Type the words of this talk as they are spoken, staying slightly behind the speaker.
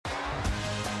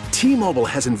T-Mobile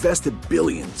has invested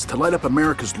billions to light up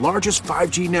America's largest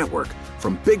 5G network,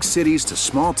 from big cities to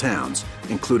small towns,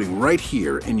 including right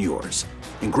here in yours.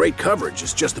 And great coverage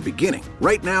is just the beginning.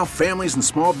 Right now, families and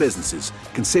small businesses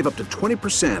can save up to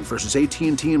 20% versus AT&T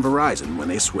and Verizon when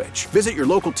they switch. Visit your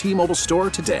local T-Mobile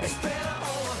store today.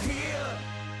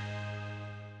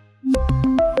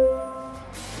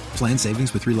 Plan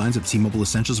savings with 3 lines of T-Mobile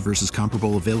Essentials versus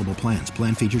comparable available plans.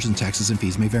 Plan features and taxes and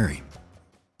fees may vary.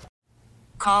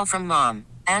 Call from mom.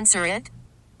 Answer it.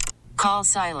 Call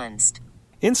silenced.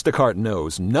 Instacart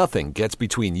knows nothing gets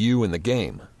between you and the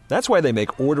game. That's why they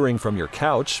make ordering from your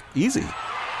couch easy.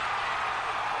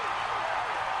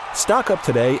 Stock up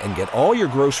today and get all your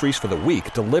groceries for the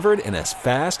week delivered in as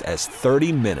fast as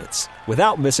 30 minutes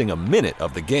without missing a minute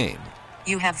of the game.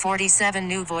 You have 47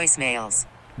 new voicemails.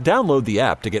 Download the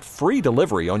app to get free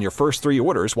delivery on your first 3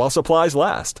 orders while supplies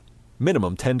last.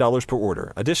 Minimum $10 per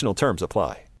order. Additional terms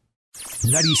apply.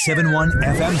 97.1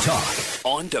 FM Talk.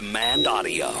 On demand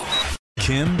audio.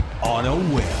 Kim on a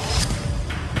Whim.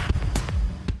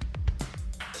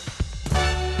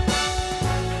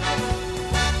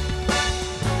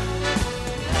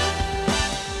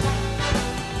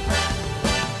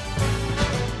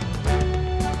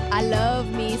 I love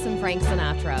me some Frank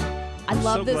Sinatra. I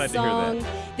love this song.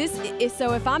 This is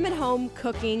so if I'm at home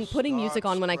cooking, putting music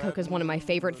on when I cook is one of my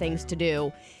favorite things to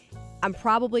do. I'm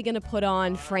probably going to put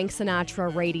on Frank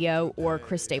Sinatra radio or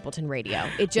Chris Stapleton radio.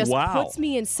 It just puts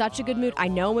me in such a good mood. I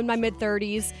know I'm in my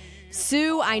mid-30s.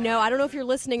 Sue, I don't know if you're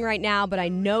listening right now, but I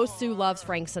know Sue loves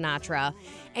Frank Sinatra.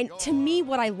 And to me,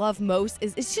 what I love most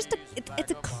is it's just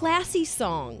it's a classy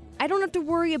song. I don't have to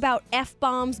worry about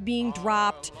F-bombs being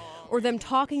dropped or them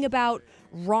talking about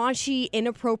raunchy,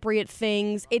 inappropriate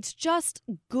things. It's just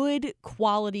good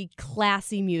quality,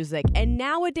 classy music. And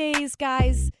nowadays,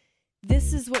 guys,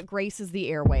 this is what graces the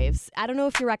airwaves. I don't know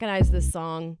if you recognize this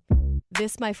song.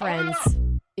 This, my friends,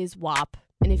 is WAP.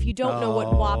 And if you don't know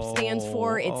what WAP stands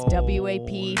for, it's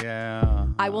W-A-P. Yeah.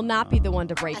 I will not be the one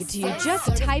to break it to you.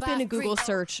 Just type in a Google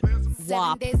search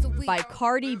WAP by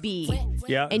Cardi B.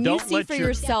 Yeah, and you see for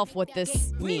yourself what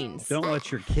this means. Don't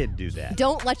let your kid do that.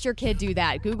 Don't let your kid do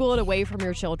that. Google it away from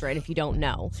your children if you don't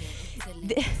know.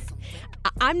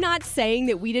 I'm not saying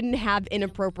that we didn't have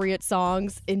inappropriate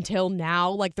songs until now,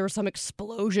 like there's some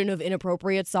explosion of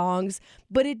inappropriate songs,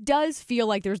 but it does feel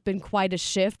like there's been quite a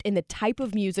shift in the type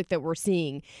of music that we're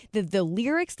seeing. The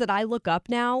lyrics that I look up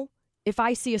now, if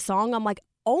I see a song, I'm like,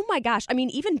 oh my gosh. I mean,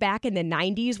 even back in the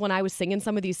 90s when I was singing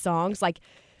some of these songs, like,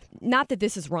 not that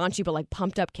this is raunchy, but like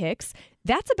Pumped Up Kicks,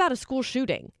 that's about a school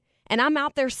shooting. And I'm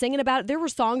out there singing about it. There were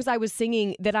songs I was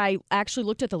singing that I actually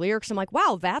looked at the lyrics and I'm like,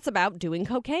 wow, that's about doing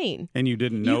cocaine. And you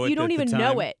didn't know it. You don't even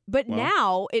know it. But well,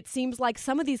 now it seems like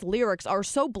some of these lyrics are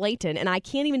so blatant and I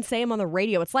can't even say them on the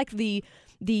radio. It's like the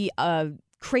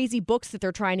crazy books that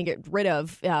they're trying to get rid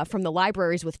of from the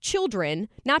libraries with children,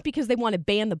 not because they want to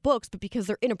ban the books, but because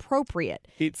they're inappropriate.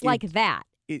 It's like that.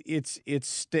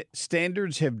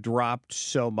 Standards have dropped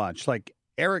so much. Like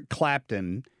Eric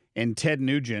Clapton and Ted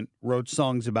Nugent wrote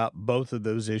songs about both of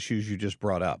those issues you just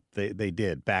brought up. They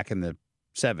did back in the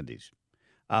 70s.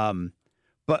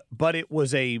 But it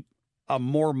was a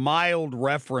more mild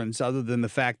reference other than the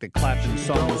fact that Clapton's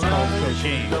song was called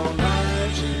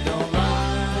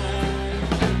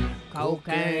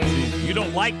Cocaine. You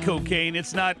don't like cocaine.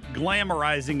 It's not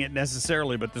glamorizing it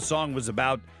necessarily, but the song was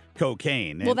about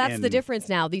cocaine. Well, that's the difference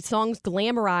now. These songs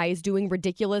glamorize doing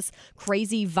ridiculous,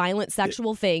 crazy, violent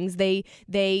sexual things. They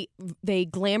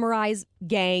glamorize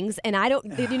gangs. And I don't,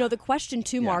 the question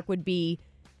too, Mark, would be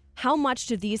how much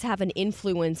do these have an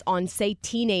influence on, say,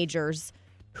 teenagers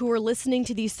who are listening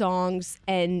to these songs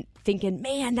and thinking,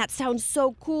 man, that sounds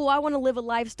so cool. I want to live a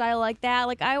lifestyle like that.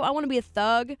 Like, I want to be a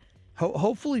thug.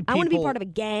 Hopefully people, I want to be part of a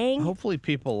gang. Hopefully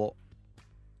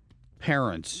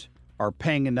parents are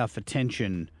paying enough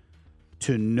attention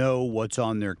to know what's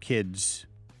on their kids'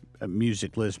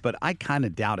 music list, but I kind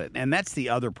of doubt it. And that's the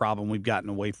other problem we've gotten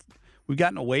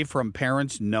away from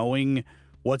parents knowing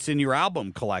what's in your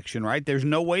album collection, right? There's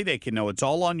no way they can know. It's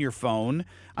all on your phone.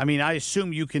 I mean, I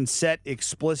assume you can set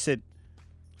explicit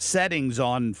settings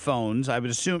on phones. I would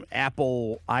assume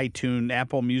Apple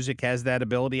Music has that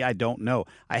ability. I don't know.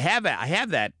 I have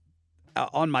that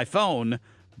on my phone,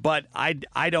 but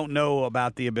I don't know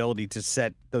about the ability to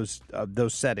set those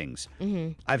settings.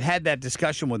 Mm-hmm. I've had that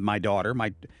discussion with my daughter.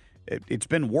 It's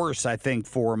been worse, I think,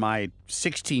 for my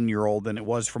 16-year-old than it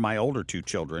was for my older 2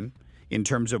 children in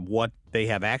terms of what they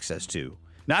have access to.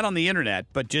 Not on the internet,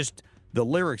 but just the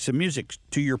lyrics of music.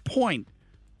 To your point,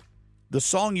 the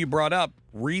song you brought up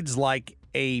reads like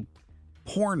a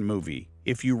porn movie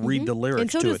if you read the lyrics.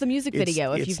 And so to does it. the music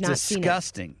video if you've not seen it. It's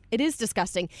disgusting. It is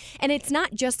disgusting. And it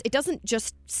doesn't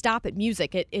just stop at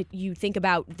music. You think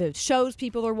about the shows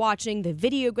people are watching, the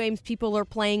video games people are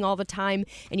playing all the time,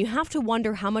 and you have to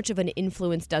wonder how much of an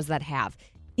influence does that have.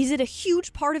 Is it a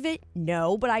huge part of it?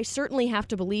 No, but I certainly have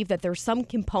to believe that there's some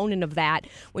component of that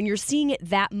when you're seeing it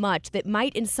that much that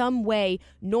might in some way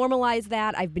normalize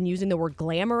that. I've been using the word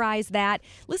glamorize that.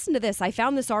 Listen to this. I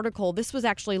found this article. This was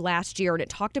actually last year, and it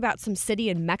talked about some city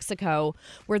in Mexico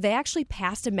where they actually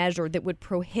passed a measure that would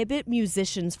prohibit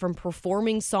musicians from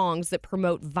performing songs that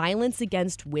promote violence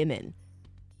against women.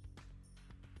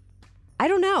 I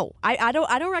don't know. I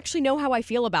don't actually know how I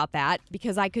feel about that,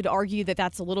 because I could argue that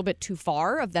that's a little bit too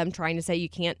far of them trying to say you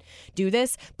can't do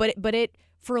this. But it,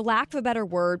 for lack of a better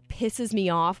word, pisses me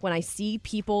off when I see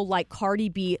people like Cardi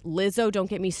B, Lizzo,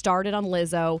 don't get me started on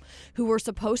Lizzo, who were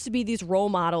supposed to be these role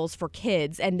models for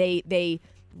kids, and they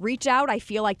reach out, I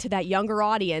feel like, to that younger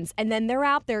audience, and then they're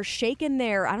out there shaking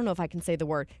their, I don't know if I can say the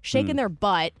word, shaking their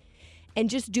butt, and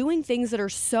just doing things that are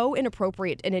so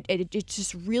inappropriate, and it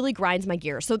just really grinds my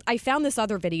gears. So I found this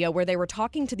other video where they were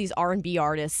talking to these R&B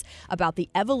artists about the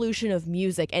evolution of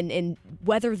music and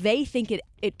whether they think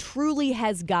it truly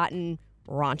has gotten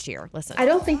raunchier. Listen. I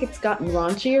don't think it's gotten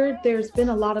raunchier. There's been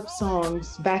a lot of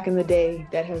songs back in the day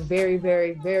that have very,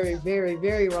 very, very, very,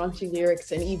 very raunchy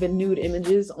lyrics and even nude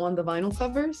images on the vinyl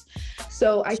covers.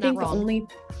 So I think the only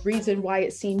reason why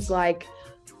it seems like,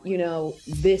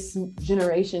 this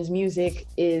generation's music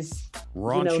is,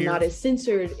 not as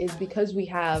censored is because we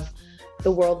have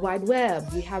the World Wide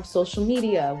Web, we have social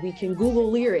media, we can Google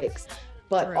lyrics,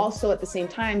 but also at the same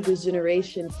time, this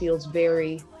generation feels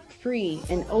very free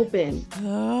and open.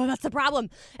 Oh, that's the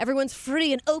problem. Everyone's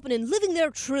free and open and living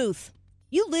their truth.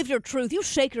 You live your truth. You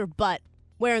shake your butt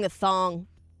wearing a thong.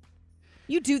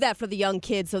 You do that for the young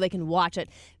kids so they can watch it.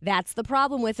 That's the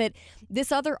problem with it.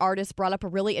 This other artist brought up a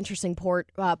really interesting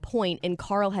point, and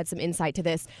Carl had some insight to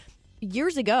this.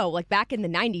 Years ago, like back in the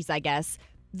 90s, I guess,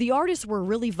 the artists were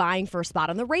really vying for a spot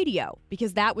on the radio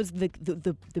because that was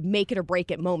the make it or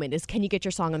break it moment is, can you get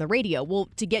your song on the radio? Well,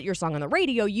 to get your song on the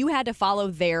radio, you had to follow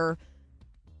their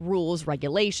rules,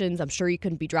 regulations. I'm sure you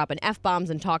couldn't be dropping F-bombs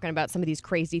and talking about some of these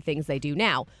crazy things they do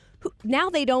now. Now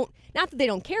they don't, not that they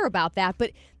don't care about that, but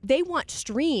they want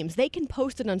streams. They can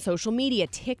post it on social media,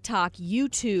 TikTok,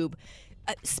 YouTube,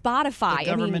 Spotify. The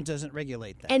government doesn't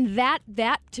regulate that. And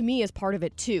that to me is part of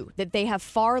it too, that they have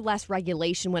far less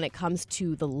regulation when it comes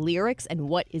to the lyrics and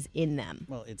what is in them.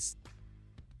 Well, it's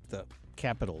the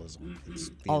capitalism. It's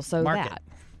the also market. That.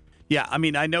 Yeah, I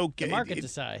mean, I know the market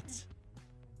decides.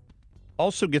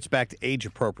 Also gets back to age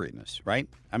appropriateness, right?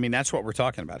 I mean, that's what we're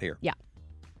talking about here. Yeah.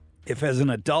 If as an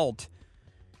adult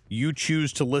you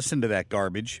choose to listen to that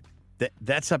garbage,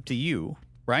 that's up to you,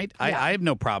 right? Yeah. I have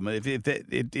no problem. If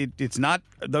it's not,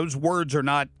 those words are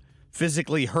not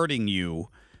physically hurting you,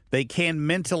 they can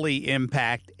mentally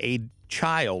impact a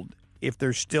child if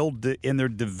they're still in their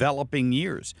developing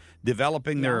years,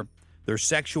 developing their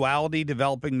sexuality,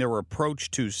 developing their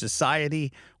approach to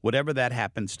society, whatever that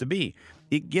happens to be.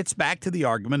 It gets back to the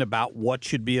argument about what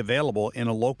should be available in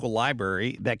a local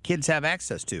library that kids have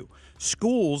access to.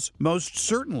 Schools, most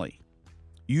certainly.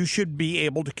 You should be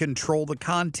able to control the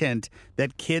content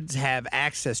that kids have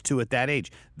access to at that age.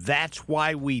 That's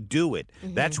why we do it.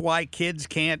 Mm-hmm. That's why kids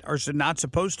can't or are not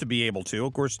supposed to be able to.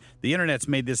 Of course, the Internet's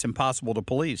made this impossible to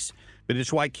police. But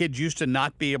it's why kids used to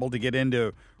not be able to get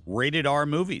into rated R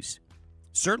movies.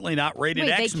 Certainly not rated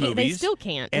X movies. They still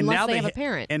can't unless they have a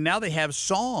parent. And now they have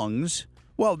songs.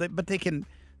 Well, but they can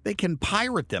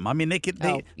pirate them. I mean,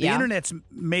 the Internet's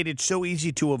made it so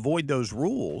easy to avoid those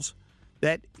rules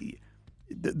that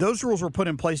those rules were put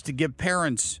in place to give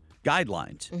parents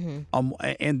guidelines,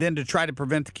 and then to try to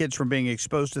prevent the kids from being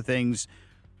exposed to things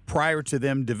prior to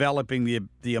them developing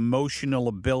the emotional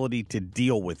ability to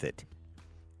deal with it.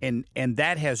 And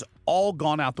that has all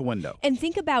gone out the window. And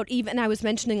think about even, I was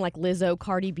mentioning like Lizzo,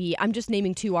 Cardi B. I'm just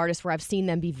naming two artists where I've seen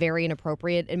them be very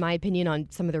inappropriate, in my opinion, on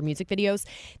some of their music videos.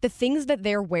 The things that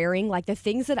they're wearing, like the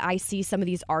things that I see some of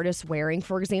these artists wearing,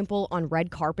 for example, on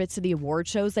red carpets to the award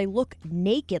shows, they look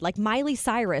naked. Like Miley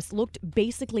Cyrus looked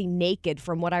basically naked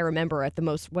from what I remember at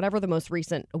whatever the most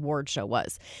recent award show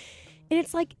was. And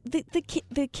it's like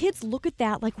the kids look at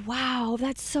that like, wow,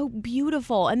 that's so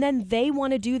beautiful. And then they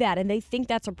want to do that and they think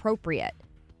that's appropriate.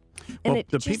 And well,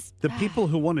 the people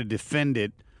who want to defend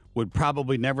it would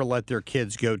probably never let their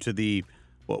kids go to the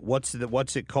what's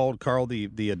it called, Carl?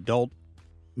 The adult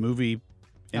movie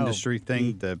industry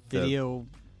thing, the video.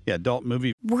 Adult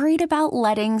movie. Worried about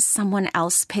letting someone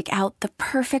else pick out the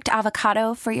perfect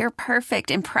avocado for your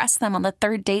perfect impress them on the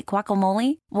third date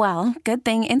guacamole? Well, good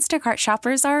thing Instacart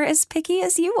shoppers are as picky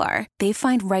as you are. They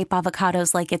find ripe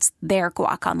avocados like it's their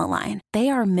guac on the line. They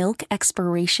are milk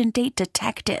expiration date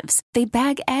detectives. They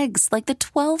bag eggs like the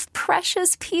 12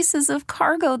 precious pieces of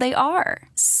cargo they are.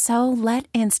 So let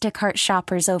Instacart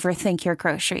shoppers overthink your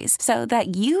groceries so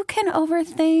that you can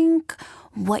overthink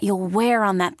what you'll wear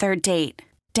on that third date.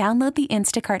 Download the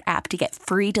Instacart app to get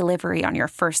free delivery on your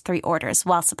first 3 orders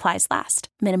while supplies last.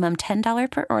 Minimum $10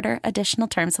 per order. Additional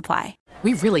terms apply.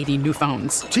 We really need new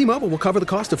phones. T-Mobile will cover the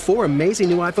cost of 4 amazing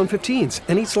new iPhone 15s,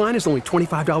 and each line is only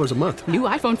 $25 a month. New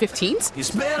iPhone 15s?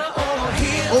 It's better over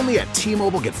here. Only at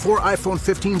T-Mobile, get 4 iPhone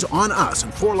 15s on us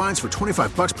and 4 lines for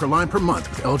 $25 per line per month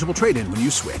with eligible trade-in when you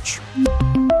switch.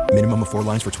 Minimum of 4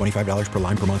 lines for $25 per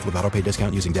line per month with autopay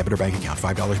discount using debit or bank account.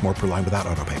 $5 more per line without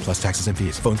autopay, plus taxes and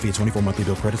fees. Phone fee at 24 monthly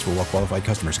bill credits for well-qualified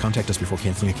customers. Contact us before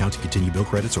canceling account to continue bill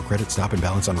credits or credit stop and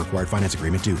balance on required finance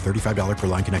agreement due. $35 per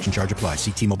line connection charge applies.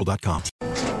 See T-Mobile.com.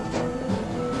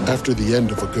 After the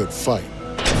end of a good fight,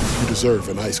 you deserve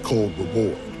an ice-cold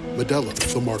reward. Modelo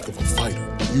is the mark of a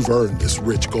fighter. You've earned this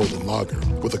rich golden lager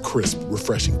with a crisp,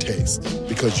 refreshing taste.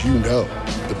 Because you know,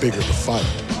 the bigger the fight,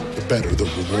 the better the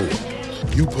reward.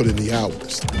 You put in the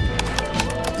hours,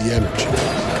 the energy,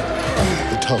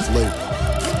 the tough labor.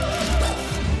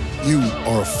 You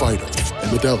are a fighter, and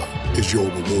Modelo is your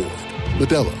reward.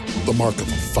 Modelo, the mark of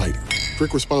a fighter.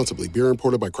 Drink responsibly. Beer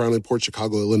imported by Crown Imports,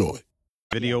 Chicago, Illinois.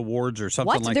 Video awards or something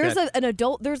what? like There's that.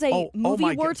 There's a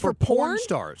movie awards for porn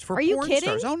stars. For Are you porn kidding?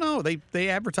 Stars. Oh no, they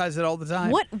advertise it all the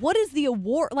time. What is the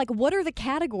award? Like, what are the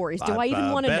categories? Do I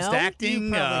even want to know? Best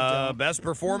acting, best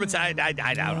performance. I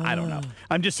don't know.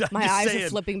 I'm just my just eyes saying. are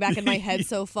flipping back in my head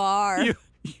so far.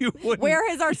 You Where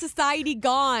has our society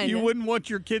gone? You wouldn't want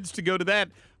your kids to go to that.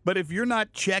 But if you're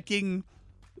not checking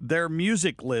their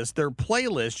music list, their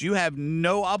playlist, you have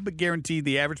no. I'll guarantee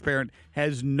the average parent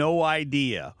has no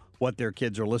idea what their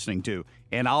kids are listening to.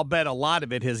 And I'll bet a lot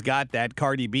of it has got that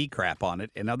Cardi B crap on it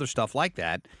and other stuff like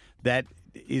that that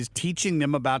is teaching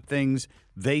them about things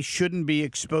they shouldn't be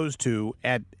exposed to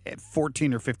at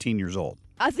 14 or 15 years old.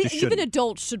 I think even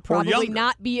adults should probably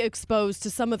not be exposed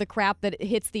to some of the crap that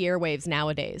hits the airwaves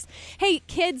nowadays. Hey,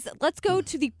 kids, let's go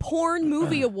to the Porn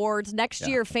Movie Awards next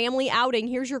year. Family outing.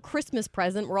 Here's your Christmas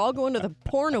present. We're all going to the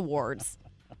Porn Awards.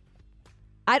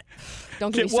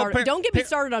 Don't get me started. Don't get me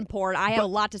started on porn. I have a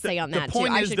lot to say on that, too.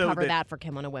 I should cover that for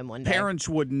Kim on a Whim one day. Parents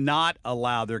would not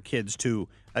allow their kids to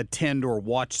attend or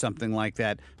watch something like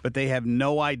that, but they have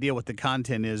no idea what the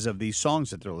content is of these songs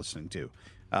that they're listening to.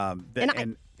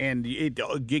 And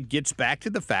it gets back to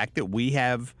the fact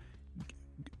that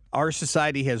our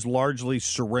society has largely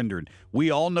surrendered. We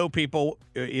all know people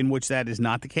in which that is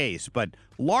not the case, but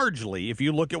largely, if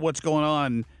you look at what's going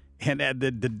on and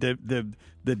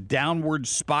the downward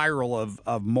spiral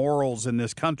of morals in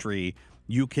this country,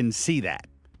 you can see that.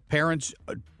 Parents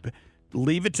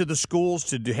leave it to the schools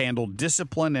to handle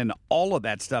discipline and all of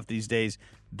that stuff these days.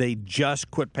 They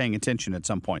just quit paying attention at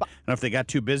some point. I don't know if they got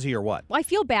too busy or what. Well, I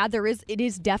feel bad. It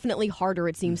is definitely harder,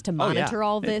 it seems, to monitor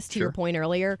all this, to your point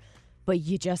earlier. But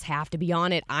you just have to be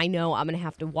on it. I know I'm going to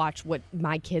have to watch what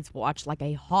my kids watch like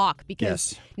a hawk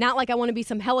because not like I want to be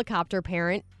some helicopter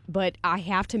parent, but I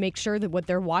have to make sure that what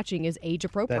they're watching is age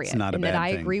appropriate. That's not a bad that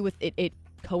I thing. agree with it. It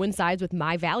coincides with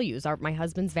my values, my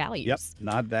husband's values.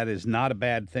 Yep. That is not a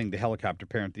bad thing to helicopter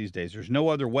parent these days. There's no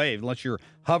other way, unless you're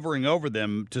hovering over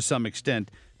them to some extent,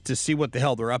 to see what the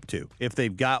hell they're up to. If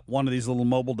they've got one of these little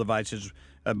mobile devices,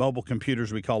 mobile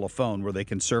computers we call a phone, where they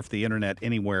can surf the internet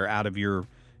anywhere out of your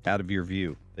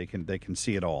view. They can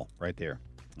see it all right there.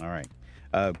 All right.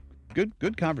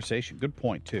 Good conversation. Good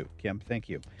point, too. Kim, thank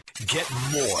you. Get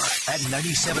more at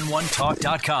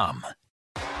 971talk.com.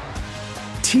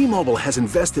 T-Mobile has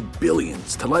invested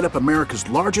billions to light up America's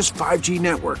largest 5G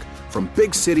network, from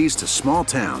big cities to small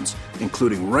towns,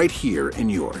 including right here in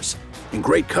yours. And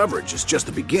great coverage is just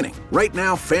the beginning. Right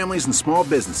now, families and small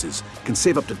businesses can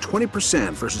save up to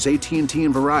 20% versus AT&T and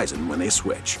Verizon when they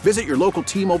switch. Visit your local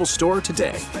T-Mobile store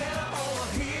today.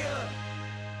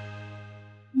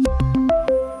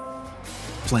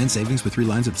 Plan savings with 3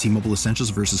 lines of T-Mobile Essentials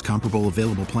versus comparable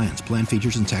available plans. Plan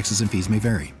features and taxes and fees may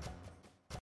vary.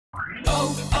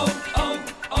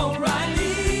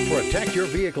 Protect your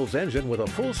vehicle's engine with a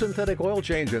full synthetic oil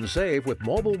change and save with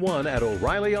Mobile One at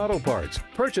O'Reilly Auto Parts.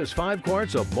 Purchase 5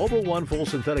 quarts of Mobile One full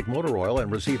synthetic motor oil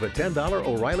and receive a $10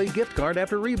 O'Reilly gift card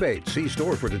after rebate. See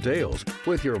store for details.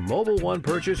 With your Mobile One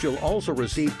purchase, you'll also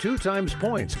receive 2 times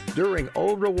points during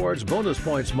O Rewards Bonus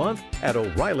Points Month at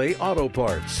O'Reilly Auto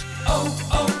Parts.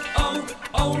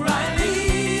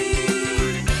 O'Reilly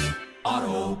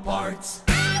Auto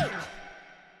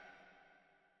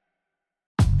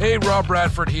Hey, Rob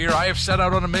Bradford here. I have set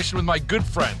out on a mission with my good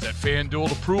friends at FanDuel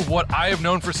to prove what I have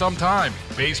known for some time.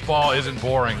 Baseball isn't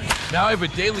boring. Now I have a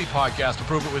daily podcast to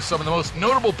prove it with some of the most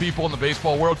notable people in the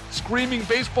baseball world, screaming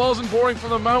baseball isn't boring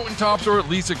from the mountaintops, or at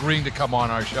least agreeing to come on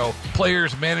our show.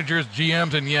 Players, managers,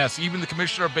 GMs, and yes, even the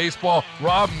commissioner of baseball,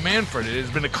 Rob Manfred. It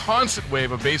has been a constant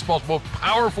wave of baseball's most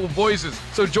powerful voices.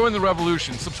 So join the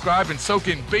revolution. Subscribe and soak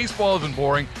in Baseball Isn't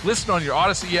Boring. Listen on your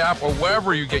Odyssey app or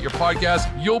wherever you get your podcasts.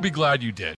 You'll be glad you did.